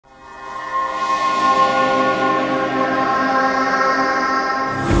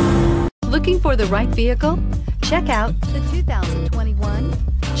Looking for the right vehicle? Check out the 2021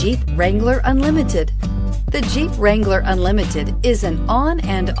 Jeep Wrangler Unlimited. The Jeep Wrangler Unlimited is an on-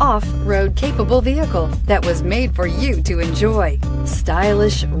 and off-road capable vehicle that was made for you to enjoy.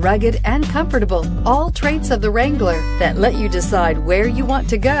 Stylish, rugged, and comfortable, all traits of the Wrangler that let you decide where you want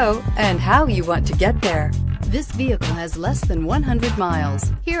to go and how you want to get there. This vehicle has less than 100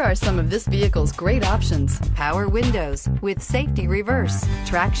 miles. Here are some of this vehicle's great options: power windows with safety reverse,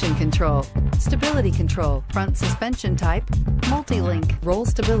 traction control, stability control, front suspension type, multi-link, roll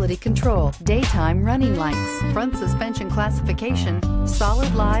stability control, daytime running lights, front suspension classification,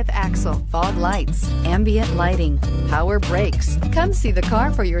 solid live axle, fog lights, ambient lighting, power brakes. Come see the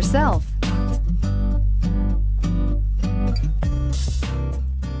car for yourself.